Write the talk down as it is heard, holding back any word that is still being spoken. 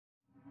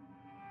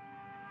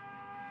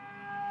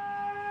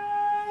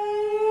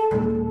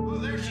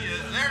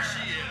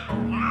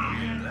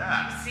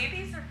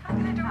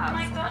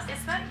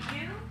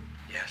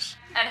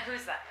And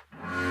who's that?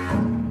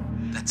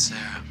 That's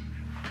Sarah.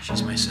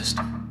 She's my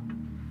sister.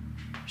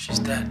 She's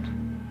dead.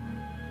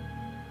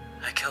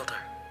 I killed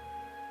her.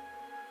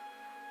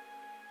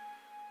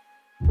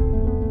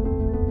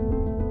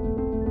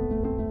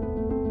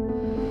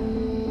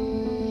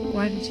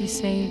 Why did you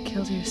say you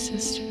killed your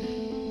sister?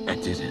 I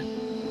didn't.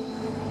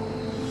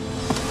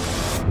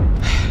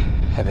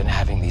 I've been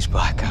having these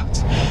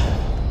blackouts.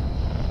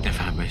 I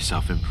find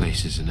myself in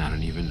places and I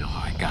don't even know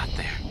how I got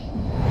there.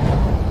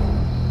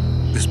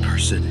 This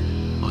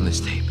person on this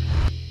tape,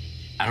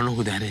 I don't know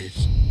who that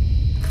is.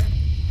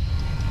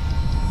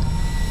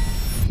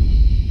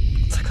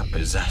 It's like I'm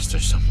possessed or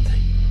something.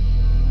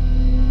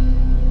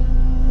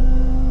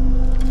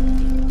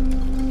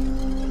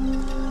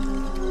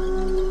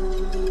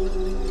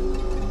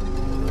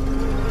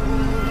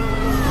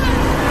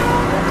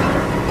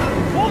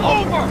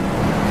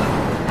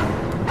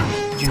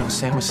 You know,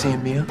 Sam was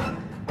saying, Mia,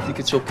 think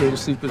it's okay to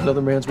sleep with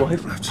another man's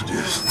wife? That's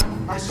this.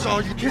 I saw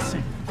you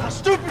kissing. How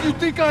stupid you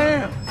think I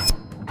am?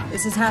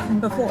 This has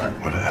happened before.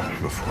 What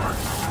happened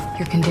before?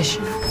 Your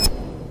condition.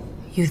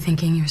 You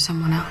thinking you're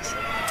someone else.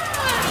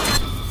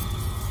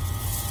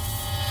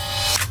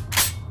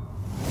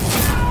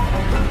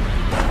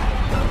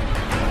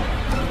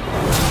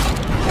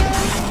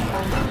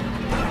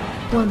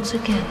 Once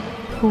again,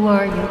 who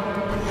are you?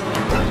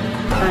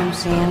 I'm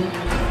Sam.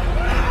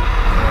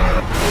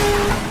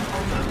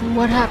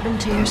 What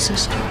happened to your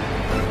sister?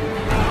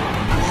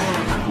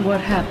 What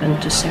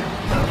happened to Sarah?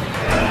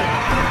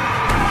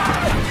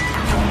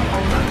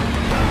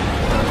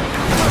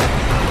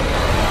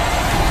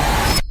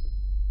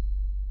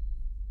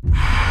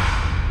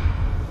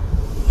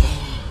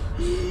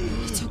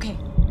 It's okay.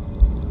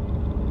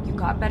 You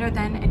got better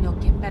then, and you'll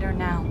get better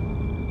now.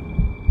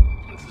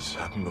 This has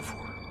happened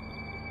before.